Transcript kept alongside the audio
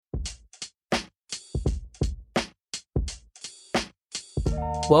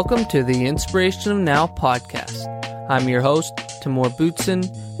Welcome to the Inspiration of Now podcast. I'm your host, Timur Bootson,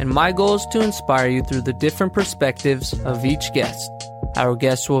 and my goal is to inspire you through the different perspectives of each guest. Our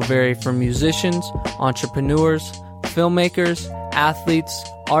guests will vary from musicians, entrepreneurs, filmmakers, athletes,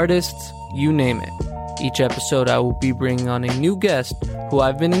 artists, you name it. Each episode I will be bringing on a new guest who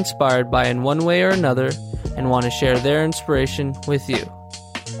I've been inspired by in one way or another and want to share their inspiration with you.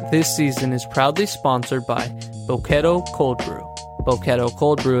 This season is proudly sponsored by Boquete Cold Brew. Boquete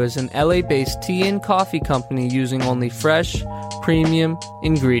Cold Brew is an LA-based tea and coffee company using only fresh, premium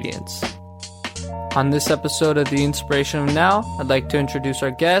ingredients. On this episode of The Inspiration of Now, I'd like to introduce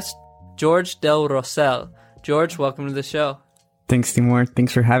our guest, Jorge del Rosal. Jorge, welcome to the show. Thanks, Timur.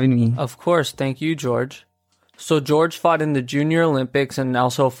 Thanks for having me. Of course. Thank you, Jorge. So Jorge fought in the Junior Olympics and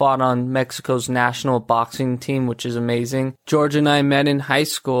also fought on Mexico's national boxing team, which is amazing. Jorge and I met in high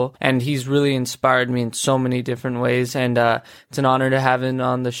school, and he's really inspired me in so many different ways. And it's an honor to have him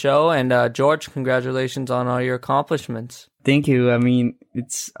on the show. And Jorge, congratulations on all your accomplishments. Thank you. I mean,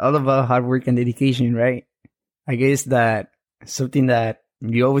 it's all about hard work and dedication, right? I guess that something that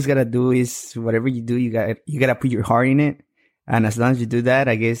you always gotta do is whatever you do, you gotta put your heart in it. And as long as you do that,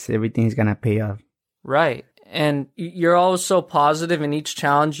 I guess everything's gonna pay off. Right. And you're always so positive in each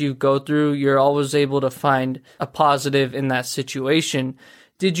challenge you go through. You're always able to find a positive in that situation.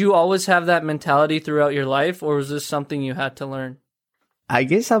 Did you always have that mentality throughout your life, or was this something you had to learn? I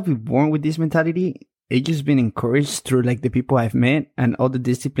guess I've been born with this mentality. It's just been encouraged through like the people I've met and all the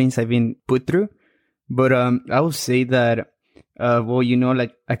disciplines I've been put through. But I would say that,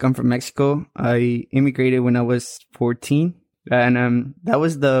 like I come from Mexico. I immigrated when I was 14. And that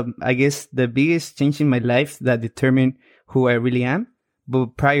was the biggest change in my life that determined who I really am.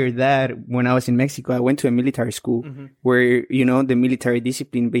 But prior to that, when I was in Mexico, I went to a military school where, the military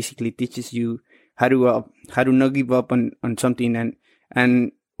discipline basically teaches you how to not give up on something.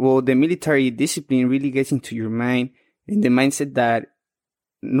 And the military discipline really gets into your mind in the mindset that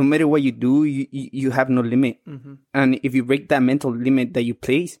no matter what you do, you have no limit. And if you break that mental limit that you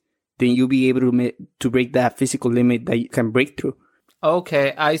place, then you'll be able to break that physical limit that you can break through.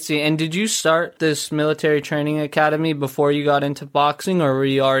 Okay, I see. And did you start this military training academy before you got into boxing, or were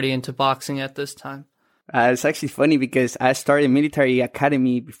you already into boxing at this time? It's actually funny because I started military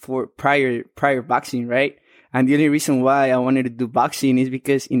academy before prior boxing, right? And the only reason why I wanted to do boxing is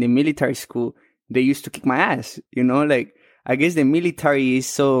because in the military school, they used to kick my ass. I guess the military is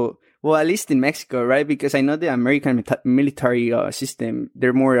so... Well, at least in Mexico, right? Because I know the American military system,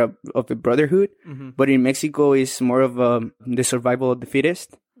 they're more of a brotherhood. But in Mexico, it's more of the survival of the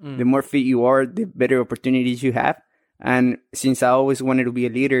fittest. The more fit you are, the better opportunities you have. And since I always wanted to be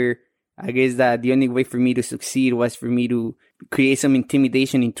a leader, I guess that the only way for me to succeed was for me to create some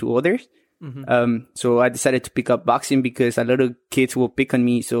intimidation into others. So I decided to pick up boxing because a lot of kids will pick on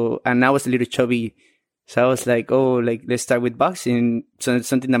me. And I was a little chubby. So I was like, let's start with boxing. So it's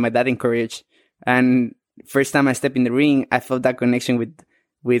something that my dad encouraged. And first time I stepped in the ring, I felt that connection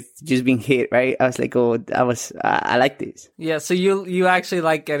with just being hit, right? I was like, I like this. Yeah, so you actually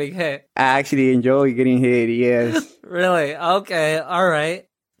like getting hit? I actually enjoy getting hit, yes. Really? Okay, all right.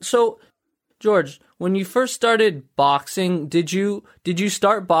 So, Jorge, when you first started boxing, did you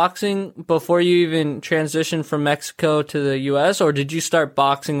start boxing before you even transitioned from Mexico to the U.S., or did you start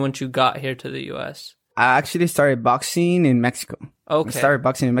boxing once you got here to the U.S.? I actually started boxing in Mexico. Okay. I started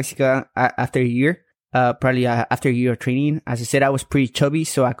boxing in Mexico after a year, probably after a year of training. As I said, I was pretty chubby,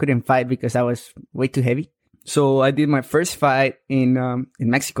 so I couldn't fight because I was way too heavy. So I did my first fight in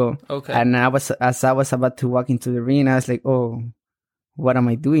Mexico. Okay. And as I was about to walk into the ring, I was like, oh, what am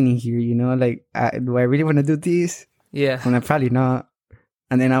I doing in here? Do I really want to do this? Yeah. And I probably not.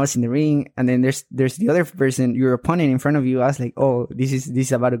 And then I was in the ring, and then there's the other person, your opponent in front of you. I was like, oh, this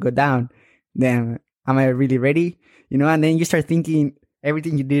is about to go down. Then am I really ready? And then you start thinking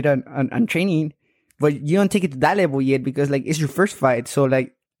everything you did on training, but you don't take it to that level yet because it's your first fight. So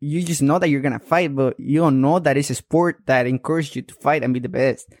you just know that you're going to fight, but you don't know that it's a sport that encourages you to fight and be the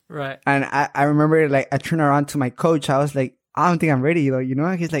best. Right. And I remember I turned around to my coach. I was like, I don't think I'm ready.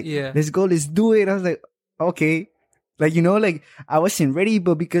 He's like, yeah, let's go, let's do it. I was like, okay. I wasn't ready,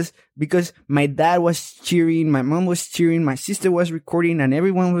 but because my dad was cheering, my mom was cheering, my sister was recording, and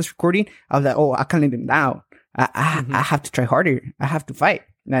everyone was recording, I was like, oh, I can't let them down. I have to try harder. I have to fight.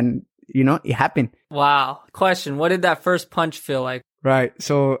 And, it happened. Wow. Question, what did that first punch feel like? Right.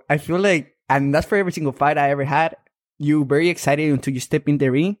 So I feel like, and that's for every single fight I ever had, you're very excited until you step in the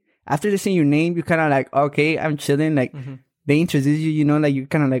ring. After they say your name, you're kind of like, okay, I'm chilling. They introduce you, you're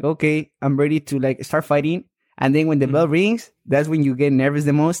kind of like, okay, I'm ready to start fighting. And then when the bell rings, that's when you get nervous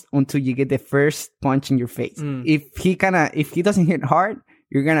the most until you get the first punch in your face. If he doesn't hit hard,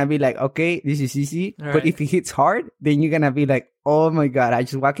 you're going to be like, okay, this is easy. Right. But if he hits hard, then you're going to be like, oh my God, I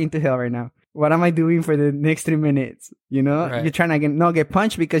just walked into hell right now. What am I doing for the next 3 minutes? You know, right. You're trying to not get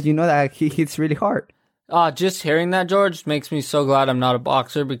punched because you know that he hits really hard. Just hearing that, George, makes me so glad I'm not a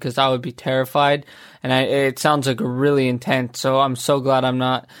boxer because I would be terrified. And it sounds like really intense. So I'm so glad I'm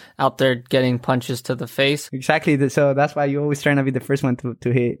not out there getting punches to the face. Exactly. So that's why you're always trying to be the first one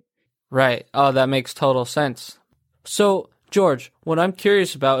to hit. Right. Oh, that makes total sense. So, George, what I'm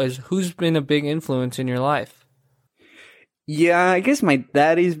curious about is who's been a big influence in your life? Yeah, I guess my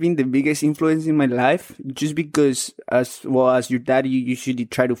dad has been the biggest influence in my life, just because as well as your dad, you usually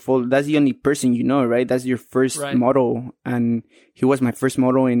try to follow. That's the only person you know, right? That's your first model. And he was my first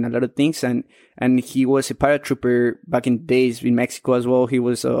model in a lot of things. And he was a paratrooper back in the days in Mexico as well. He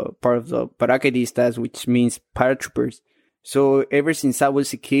was a part of the paracaidistas, which means paratroopers. So ever since I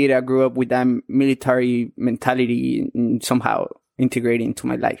was a kid, I grew up with that military mentality and somehow integrated into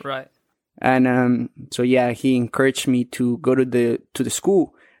my life. Right. And so yeah, he encouraged me to go to the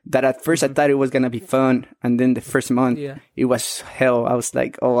school that at first I thought it was going to be fun. And then the first month, it was hell. I was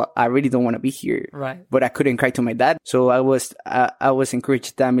like, oh, I really don't want to be here. Right. But I couldn't cry to my dad. So I was encouraged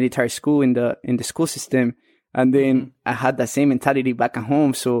to that military school in the school system. And then I had the same mentality back at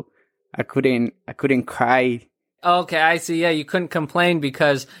home. So I couldn't cry. Okay, I see. Yeah, you couldn't complain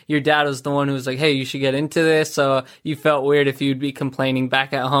because your dad was the one who was like, hey, you should get into this. So you felt weird if you'd be complaining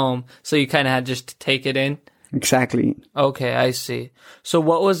back at home. So you kind of had just to take it in. Exactly. Okay, I see. So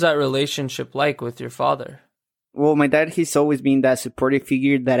what was that relationship like with your father? Well, my dad, he's always been that supportive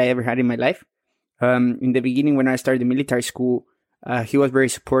figure that I ever had in my life. In the beginning, when I started the military school, he was very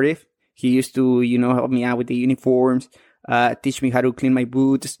supportive. He used to, help me out with the uniforms, teach me how to clean my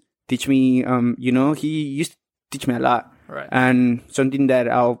boots, teach me, he used to teach me a lot. Right. And something that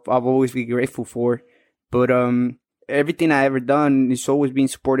I'll always be grateful for. But everything I ever done is always been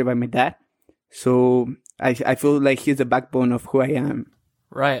supported by my dad. So I feel like he's the backbone of who I am.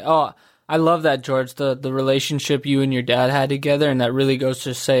 Right. Oh, I love that, George, the relationship you and your dad had together. And that really goes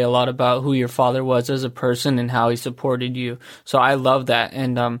to say a lot about who your father was as a person and how he supported you. So I love that.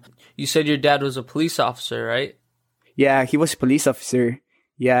 And you said your dad was a police officer, right? Yeah, he was a police officer.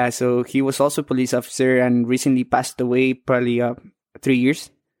 Yeah, so he was also a police officer and recently passed away, probably 3 years.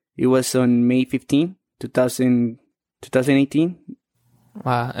 It was on May 15, 2018.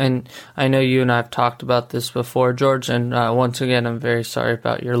 Wow, and I know you and I have talked about this before, George, and once again, I'm very sorry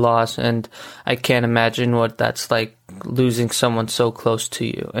about your loss, and I can't imagine what that's like, losing someone so close to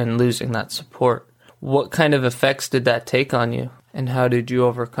you and losing that support. What kind of effects did that take on you, and how did you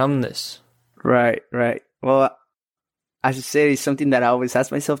overcome this? Right. Well, as I said, it's something that I always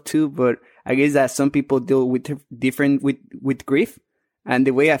ask myself too, but I guess that some people deal with different with grief. And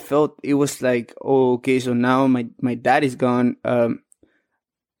the way I felt, it was like, oh, okay, so now my dad is gone.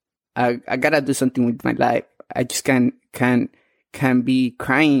 I gotta do something with my life. I just can't be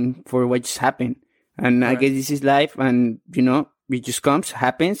crying for what just happened. And right. I guess this is life, and it just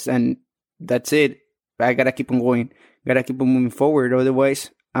happens, and that's it. I gotta keep on going. Gotta keep on moving forward. Otherwise,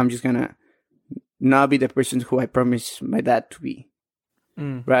 I'm just gonna not be the person who I promised my dad to be.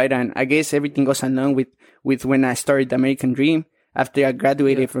 Right? And I guess everything goes along with when I started the American Dream. After I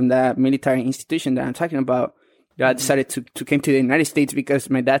graduated from that military institution that I'm talking about, I decided to come to the United States because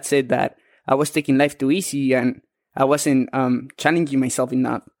my dad said that I was taking life too easy and I wasn't challenging myself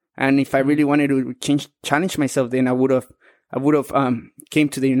enough. And if I really wanted to challenge myself, then I would have came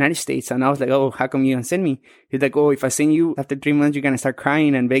to the United States. And I was like, oh, how come you don't send me? He's like, oh, if I send you after 3 months, you're going to start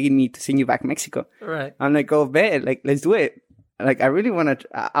crying and begging me to send you back to Mexico. Right. I'm like, oh, bet, like, let's do it. Like, I really want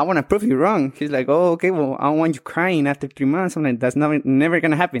to prove you wrong. He's like, oh, okay, well, I don't want you crying after 3 months. I'm like, that's never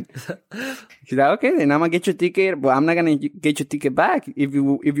going to happen. He's like, okay, then I'm going to get your ticket, but I'm not going to get your ticket back. If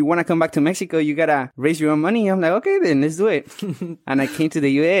you want to come back to Mexico, you got to raise your own money. I'm like, okay, then let's do it. And I came to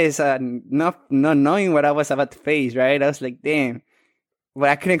the U.S. Not knowing what I was about to face, right? I was like, damn. But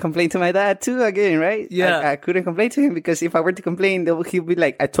I couldn't complain to my dad too again, right? Yeah. I couldn't complain to him because if I were to complain, he'd be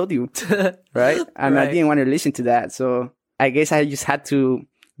like, I told you, right? And right. I didn't want to listen to that. So I guess I just had to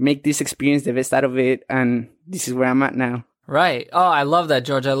make this experience the best out of it. And this is where I'm at now. Right. Oh, I love that,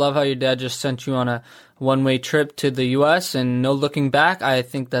 George. I love how your dad just sent you on a one-way trip to the U.S. and no looking back. I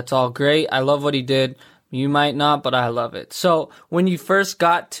think that's all great. I love what he did. You might not, but I love it. So when you first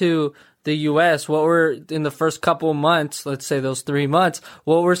got to the U.S., what were, in the first couple of months, let's say those 3 months,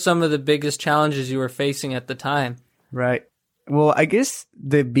 what were some of the biggest challenges you were facing at the time? Right. Well, I guess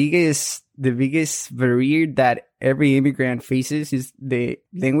the biggest the biggest barrier that every immigrant faces is the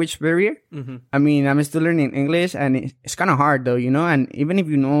language barrier. I mean, I'm still learning English, and it's kind of hard though, and even if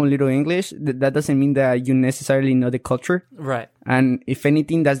you know a little English, that doesn't mean that you necessarily know the culture. Right. And if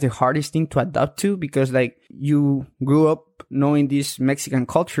anything, that's the hardest thing to adapt to, because like you grew up knowing this Mexican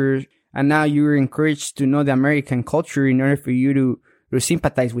culture, and now you're encouraged to know the American culture in order for you to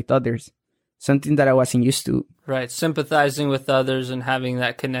sympathize with others. Something that I wasn't used to. Right. Sympathizing with others and having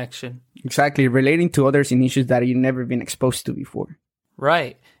that connection. Exactly. Relating to others in issues that you've never been exposed to before.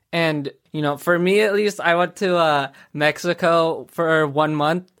 Right. And, for me at least, I went to Mexico for 1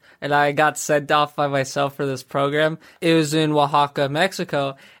 month, and I got sent off by myself for this program. It was in Oaxaca,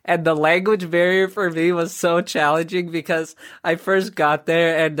 Mexico. And the language barrier for me was so challenging because I first got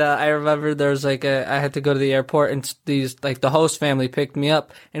there, and I remember there was I had to go to the airport, and the host family picked me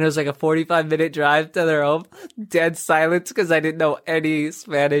up, and it was like a 45-minute drive to their home. Dead silence because I didn't know any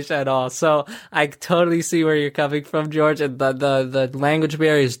Spanish at all. So I totally see where you're coming from, George. And the language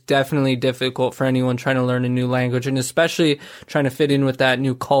barrier is definitely difficult for anyone trying to learn a new language, and especially trying to fit in with that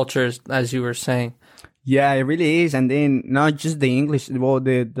new culture, as you were saying. Yeah, it really is. And then not just the English,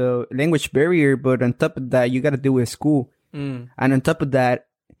 the language barrier, but on top of that, you got to deal with school. And on top of that,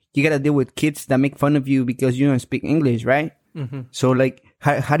 you got to deal with kids that make fun of you because you don't speak English, right? So like,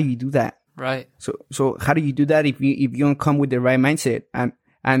 how do you do that? Right. So how do you do that if you don't come with the right mindset?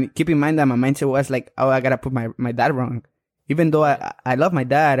 And keep in mind that my mindset was like, oh, I got to put my dad wrong. Even though I love my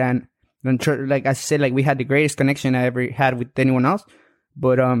dad, and like I said, like we had the greatest connection I ever had with anyone else.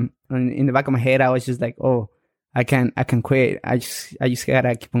 But in the back of my head, I was just like, oh, I can quit. I just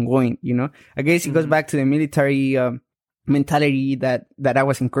gotta keep on going, I guess it goes back to the military mentality that I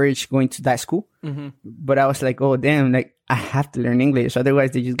was encouraged going to that school. But I was like, oh damn, like I have to learn English,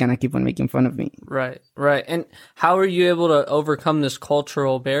 otherwise they're just gonna keep on making fun of me. Right. And how are you able to overcome this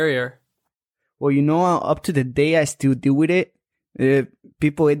cultural barrier? Well, up to the day, I still deal with it.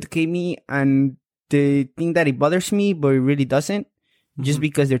 People educate me, and they think that it bothers me, but it really doesn't. Just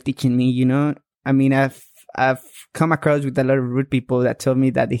because they're teaching me, I mean, I've come across with a lot of rude people that tell me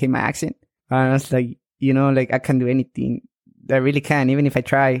that they hate my accent. And I was like, like I can't do anything. I really can't, even if I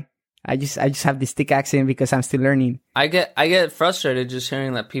try. I just have this thick accent because I'm still learning. I get frustrated just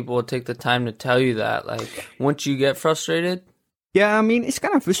hearing that people will take the time to tell you that. Like, once you get frustrated? Yeah, I mean, it's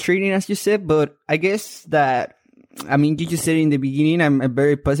kind of frustrating, as you said, but I guess that, you just said in the beginning, I'm a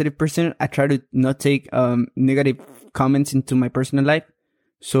very positive person. I try to not take negative comments into my personal life.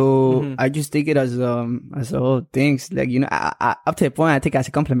 So I just take it as oh, thanks. Like, up to a point, I take it as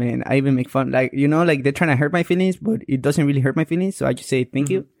a compliment. I even make fun. Like, like they're trying to hurt my feelings, but it doesn't really hurt my feelings. So I just say thank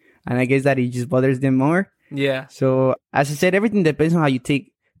you. And I guess that it just bothers them more. Yeah. So as I said, everything depends on how you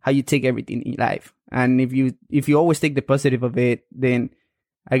take everything in life. And if you always take the positive of it, then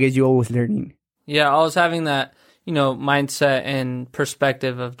I guess you're always learning. Yeah. Always having that, mindset and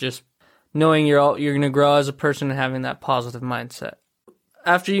perspective of just knowing you're going to grow as a person and having that positive mindset.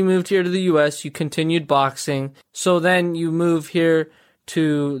 After you moved here to the U.S., you continued boxing. So then you move here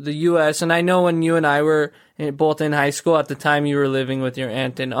to the U.S. And I know when you and I were both in high school at the time, you were living with your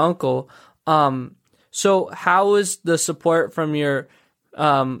aunt and uncle. So how was the support from your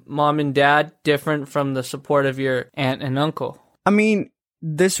mom and dad different from the support of your aunt and uncle? I mean,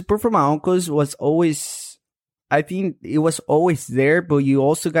 the support from my uncles was always, I think it was always there, but you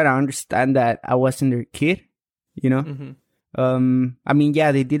also got to understand that I wasn't their kid, Yeah,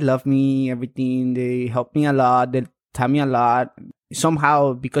 they did love me, everything. They helped me a lot. They taught me a lot.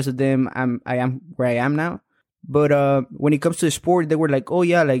 Somehow, because of them, I am where I am now. But when it comes to the sport, they were like, oh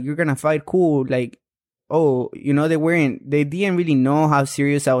yeah, like you're gonna fight, cool. Like, oh, they didn't really know how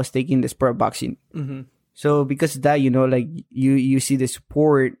serious I was taking the sport of boxing. So because of that, like you see the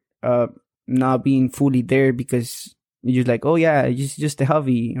support not being fully there because you're just like, oh yeah, it's just a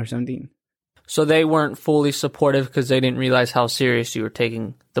hobby or something. So they weren't fully supportive because they didn't realize how serious you were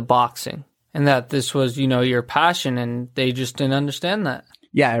taking the boxing and that this was, your passion, and they just didn't understand that.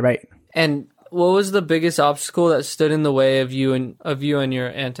 Yeah, right. And what was the biggest obstacle that stood in the way of you and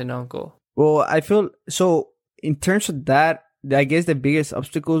your aunt and uncle? Well, I feel so in terms of that, I guess the biggest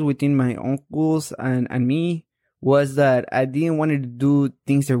obstacles within my uncles and me was that I didn't want to do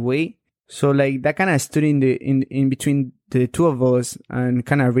things their way. So like that kind of stood in between the two of us and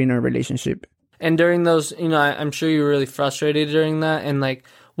kind of ruined our relationship. And during those, I'm sure you were really frustrated during that. And like,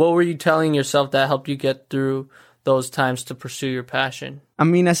 what were you telling yourself that helped you get through those times to pursue your passion? I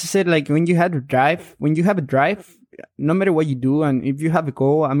mean, as I said, like when you have a drive, no matter what you do, and if you have a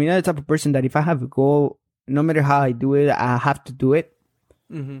goal, I'm the type of person that if I have a goal, no matter how I do it, I have to do it.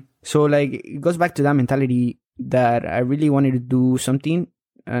 So like, it goes back to that mentality that I really wanted to do something.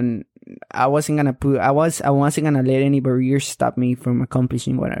 And I wasn't gonna let any barriers stop me from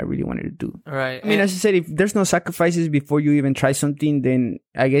accomplishing what I really wanted to do. Right. I mean, as I said, if there's no sacrifices before you even try something, then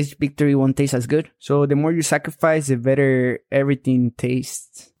I guess victory won't taste as good. So the more you sacrifice, the better everything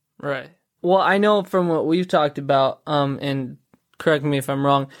tastes. Right. Well, I know from what we've talked about, and correct me if I'm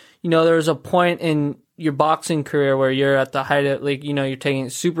wrong, there was a point in your boxing career where you're at the height of, like, you're taking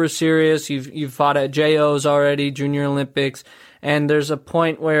it super serious. You've fought at JOs already, Junior Olympics, and there's a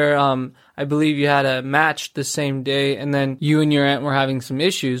point where I believe you had a match the same day, and then you and your aunt were having some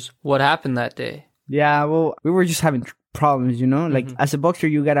issues. What happened that day? Yeah, well, we were just having problems, Like, as a boxer,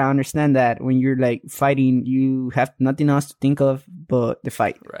 you gotta understand that when you're, like, fighting, you have nothing else to think of but the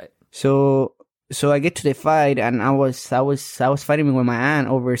fight. Right. So I get to the fight, and I was fighting with my aunt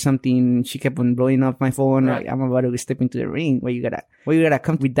over something. She kept on blowing up my phone. Right. Like, I'm about to step into the ring. Why you gotta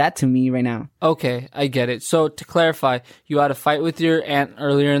come with that to me right now? Okay, I get it. So to clarify, you had a fight with your aunt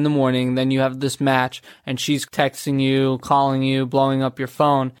earlier in the morning, then you have this match, and she's texting you, calling you, blowing up your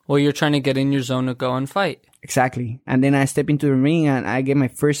phone while you're trying to get in your zone to go and fight. Exactly. And then I step into the ring, and I get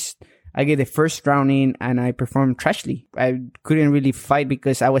the first round in, and I performed trashly. I couldn't really fight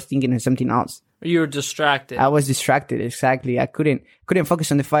because I was thinking of something else. You were distracted. I was distracted, exactly. I couldn't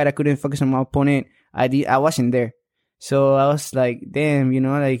focus on the fight. I couldn't focus on my opponent. I wasn't there. So I was like, damn,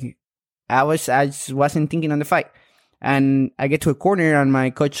 like I just wasn't thinking on the fight. And I get to a corner, and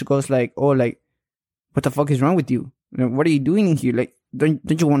my coach goes like, oh, like, what the fuck is wrong with you? What are you doing in here? Like, don't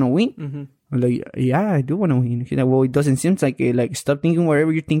you want to win? Mm-hmm. I'm like, yeah, I do want to win. He's like, well, it doesn't seem like it. Like, stop thinking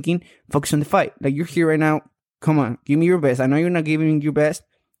whatever you're thinking. Focus on the fight. Like, you're here right now. Come on, give me your best. I know you're not giving your best.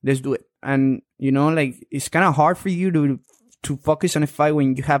 Let's do it. And, like, it's kind of hard for you to focus on a fight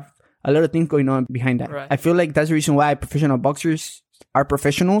when you have a lot of things going on behind that. Right. I feel like that's the reason why professional boxers are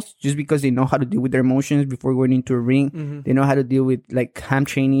professionals, just because they know how to deal with their emotions before going into a ring. Mm-hmm. They know how to deal with, like, hand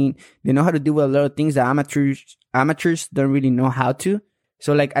training. They know how to deal with a lot of things that amateurs don't really know how to.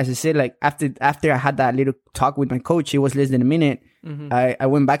 So, like, as I said, like, after I had that little talk with my coach, it was less than a minute. Mm-hmm. I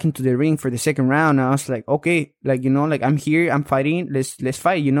went back into the ring for the second round. And I was like, okay, like, like, I'm here, I'm fighting. Let's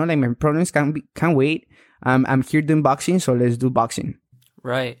fight. Like, my problems can't wait. I'm here doing boxing, so let's do boxing.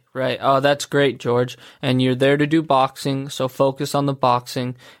 Right. Oh, that's great, George. And you're there to do boxing, so focus on the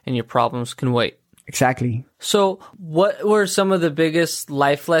boxing, and your problems can wait. Exactly. So, what were some of the biggest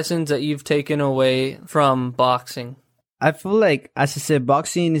life lessons that you've taken away from boxing? I feel like, as I said,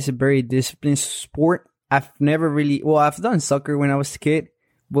 boxing is a very disciplined sport. I've done soccer when I was a kid,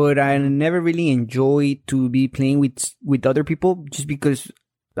 but I never really enjoyed to be playing with other people, just because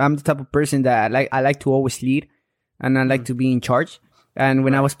I'm the type of person that I like to always lead, and I like to be in charge. And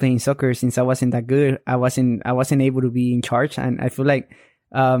when I was playing soccer, since I wasn't that good, I wasn't able to be in charge. And I feel like,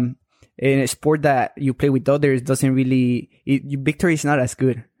 in a sport that you play with others doesn't really, victory is not as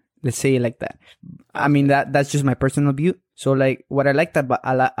good. Let's say it like that. I mean, that's just my personal view. So, like, what I liked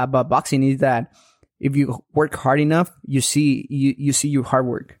about boxing is that if you work hard enough, you see your hard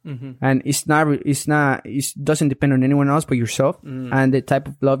work. Mm-hmm. And it doesn't depend on anyone else but yourself and the type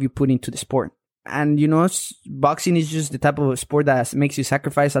of love you put into the sport. And, boxing is just the type of sport that makes you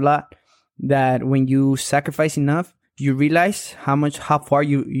sacrifice a lot, that when you sacrifice enough, you realize how far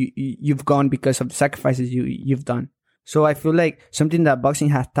you've gone because of the sacrifices you've done. So I feel like something that boxing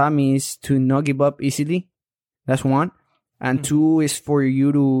has taught me is to not give up easily. That's one. And two is for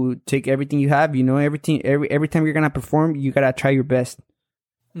you to take everything you have, everything, every time you're going to perform, you got to try your best.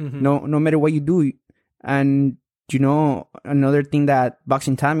 Mm-hmm. No matter what you do. And, another thing that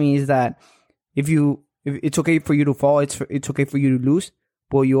boxing taught me is that if it's okay for you to fall, it's okay for you to lose,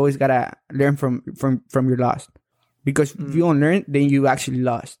 but you always got to learn from your loss. Because if you don't learn, then you actually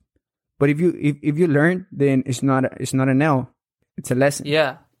lost. But if you learn, then it's not an L. It's a lesson.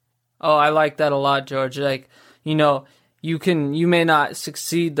 Yeah. Oh, I like that a lot, George. Like, you may not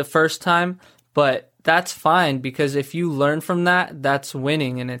succeed the first time, but that's fine, because if you learn from that, that's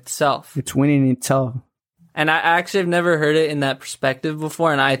winning in itself. It's winning in itself. And I actually have never heard it in that perspective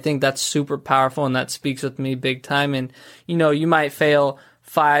before, and I think that's super powerful, and that speaks with me big time. And, you might fail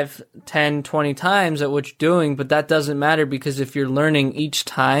 5, 10, 20 times at what you're doing, but that doesn't matter, because if you're learning each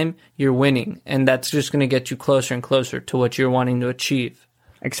time, you're winning, and that's just going to get you closer and closer to what you're wanting to achieve.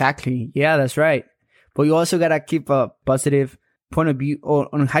 Exactly. Yeah, that's right. But you also got to keep a positive point of view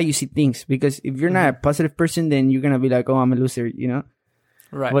on how you see things, because if you're not a positive person, then you're going to be like, oh, I'm a loser,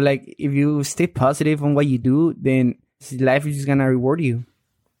 Right. But like, if you stay positive on what you do, then life is just going to reward you.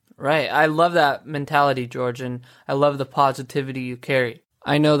 Right. I love that mentality, George, and I love the positivity you carry.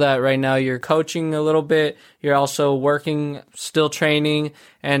 I know that right now you're coaching a little bit. You're also working, still training.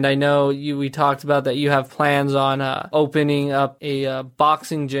 And I know we talked about that you have plans on opening up a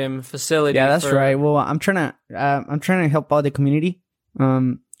boxing gym facility. Yeah, that's right. Well, I'm trying to help out the community.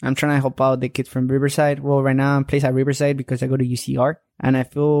 I'm trying to help out the kids from Riverside. Well, right now I'm placed at Riverside because I go to UCR. And I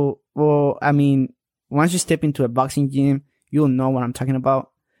feel, once you step into a boxing gym, you'll know what I'm talking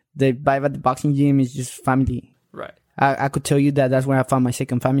about. The vibe at the boxing gym is just family. Right. I could tell you that's where I found my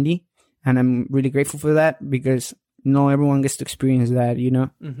second family. And I'm really grateful for that because not everyone gets to experience that, you know?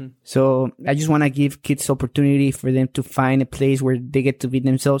 Mm-hmm. So I just want to give kids opportunity for them to find a place where they get to be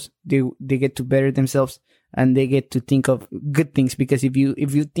themselves. They get to better themselves and they get to think of good things, because if you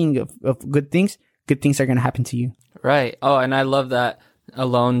think of good things are going to happen to you. Right. Oh, and I love that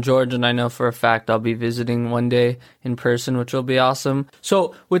alone, George, and I know for a fact I'll be visiting one day in person, which will be awesome.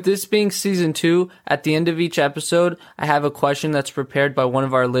 So with this being season 2, at the end of each episode, I have a question that's prepared by one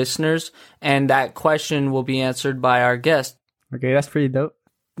of our listeners, and that question will be answered by our guest. Okay, that's pretty dope.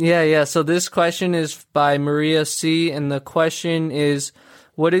 Yeah. So this question is by Maria C, and the question is,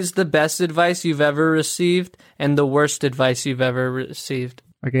 what is the best advice you've ever received and the worst advice you've ever received?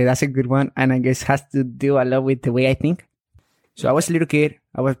 Okay, that's a good one, and I guess has to do a lot with the way I think. So I was a little kid.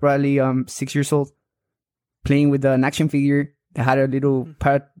 I was probably 6 years old, playing with an action figure that had a little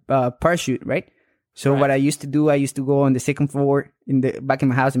parachute, right? So what I used to do, I used to go on the second floor back in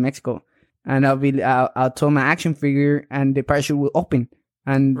my house in Mexico, and I'll tell my action figure, and the parachute will open,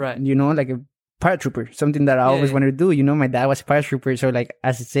 and you know, like a paratrooper, something that I always wanted to do. You know, my dad was a paratrooper, so like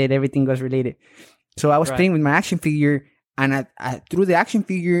as I said, everything was related. So I was playing with my action figure, and I threw the action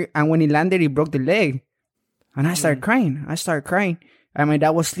figure, and when it landed, it broke the leg. And I started crying. And my dad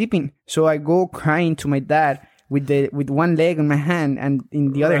was sleeping. So I go crying to my dad with one leg in my hand and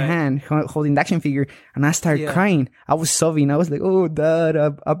in the other hand holding the action figure. And I started crying. I was sobbing. I was like, "Oh, Dad,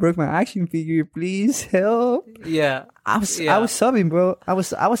 I broke my action figure. Please help." Yeah. I was sobbing, bro. I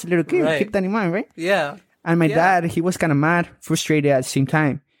was a little kid. Right. Keep that in mind, right? Yeah. And my dad, he was kind of mad, frustrated at the same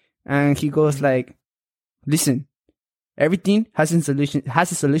time. And he goes like, "Listen, everything has a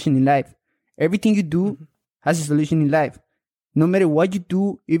solution in life. Everything you do has a solution in life. No matter what you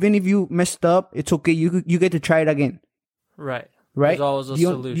do, even if you messed up, it's okay. You get to try it again." Right. Right? There's always a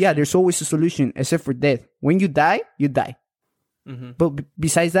solution. Yeah, there's always a solution, except for death. When you die, you die. Mm-hmm. But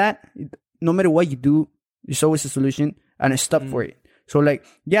besides that, no matter what you do, there's always a solution and a stop for it. So like,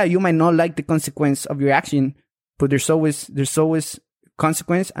 yeah, you might not like the consequence of your action, but there's always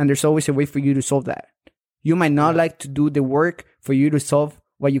consequence, and there's always a way for you to solve that. You might not like to do the work for you to solve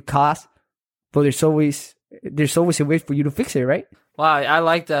what you caused, but there's always a way for you to fix it, right? Wow, I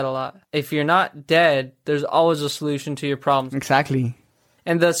like that a lot. If you're not dead, there's always a solution to your problems. Exactly.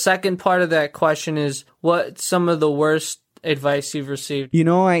 And the second part of that question is, what's some of the worst advice you've received? You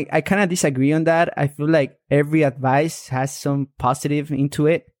know, I kind of disagree on that. I feel like every advice has some positive into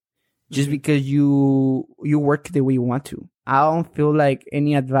it, just because you work the way you want to. I don't feel like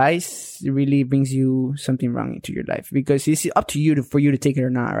any advice really brings you something wrong into your life, because it's up to you for you to take it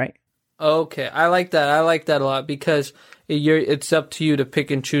or not, right? Okay, I like that. I like that a lot, because it's up to you to pick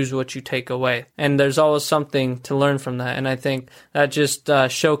and choose what you take away. And there's always something to learn from that. And I think that just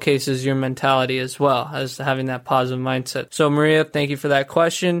showcases your mentality as well, as having that positive mindset. So Maria, thank you for that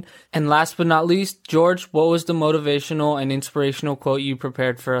question. And last but not least, George, what was the motivational and inspirational quote you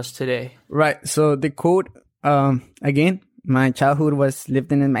prepared for us today? Right. So the quote, again, my childhood was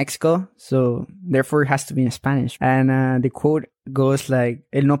lived in Mexico, so therefore it has to be in Spanish. And the quote goes like,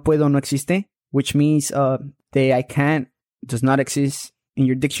 "El no puedo no existe," which means the I can't does not exist in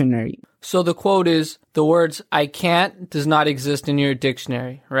your dictionary. So the quote is, the words "I can't" does not exist in your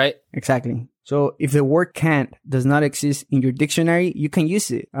dictionary, right? Exactly. So if the word can't does not exist in your dictionary, you can use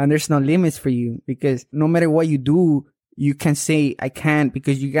it. And there's no limits for you, because no matter what you do, you can say "I can't,"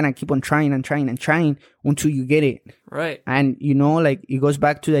 because you're gonna keep on trying and trying and trying until you get it. Right. And you know, like, it goes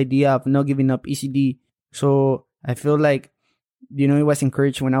back to the idea of not giving up easily. So I feel like, you know, it was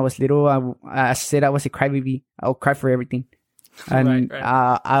encouraged when I was little. I said I was a crybaby. I'll cry for everything. And right.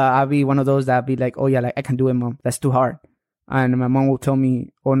 I'll be one of those that be like, "Oh yeah, like, I can do it, Mom. That's too hard." And my mom will tell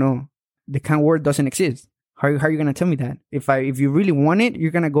me, "Oh no, the can't word doesn't exist. How are you gonna tell me that? If you really want it,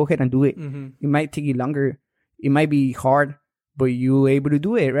 you're gonna go ahead and do it. Mm-hmm. It might take you longer. It might be hard, but you're able to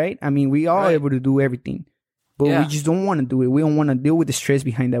do it, right? I mean, we are able to do everything, but we just don't want to do it. We don't want to deal with the stress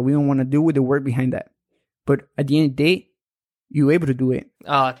behind that. We don't want to deal with the work behind that. But at the end of the day, you able to do it.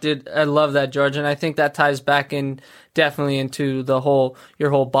 Dude, I love that, George. And I think that ties back in definitely into your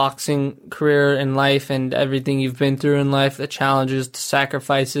whole boxing career in life and everything you've been through in life, the challenges, the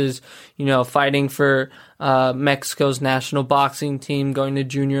sacrifices, fighting for Mexico's national boxing team, going to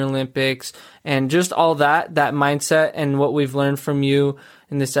Junior Olympics, and just all that mindset and what we've learned from you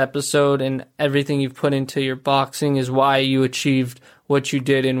in this episode and everything you've put into your boxing is why you achieved what you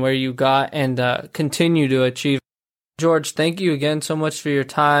did and where you got and continue to achieve. George, thank you again so much for your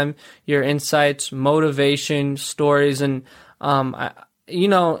time, your insights, motivation, stories, and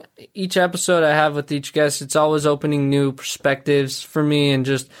each episode I have with each guest, it's always opening new perspectives for me and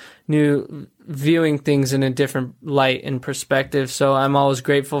just new viewing things in a different light and perspective. So I'm always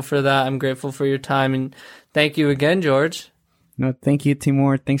grateful for that. I'm grateful for your time, and thank you again, George. No, thank you,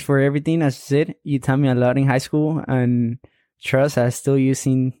 Timur. Thanks for everything. As I said, you taught me a lot in high school, and trust, I'm still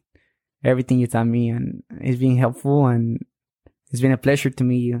using everything you taught me, and it's been helpful, and it's been a pleasure to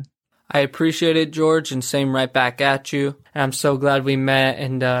meet you. I appreciate it, George, and same right back at you. And I'm so glad we met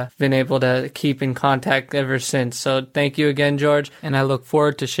and been able to keep in contact ever since. So thank you again, George, and I look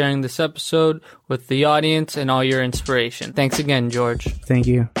forward to sharing this episode with the audience and all your inspiration. Thanks again, George. Thank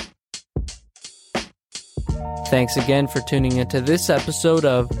you. Thanks again for tuning into this episode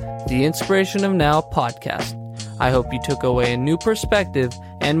of the Inspiration of Now podcast. I hope you took away a new perspective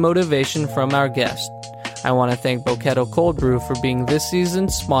and motivation from our guest. I want to thank Boquetto Cold Brew for being this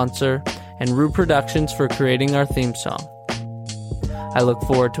season's sponsor and Rue Productions for creating our theme song. I look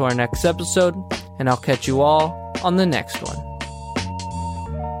forward to our next episode, and I'll catch you all on the next one.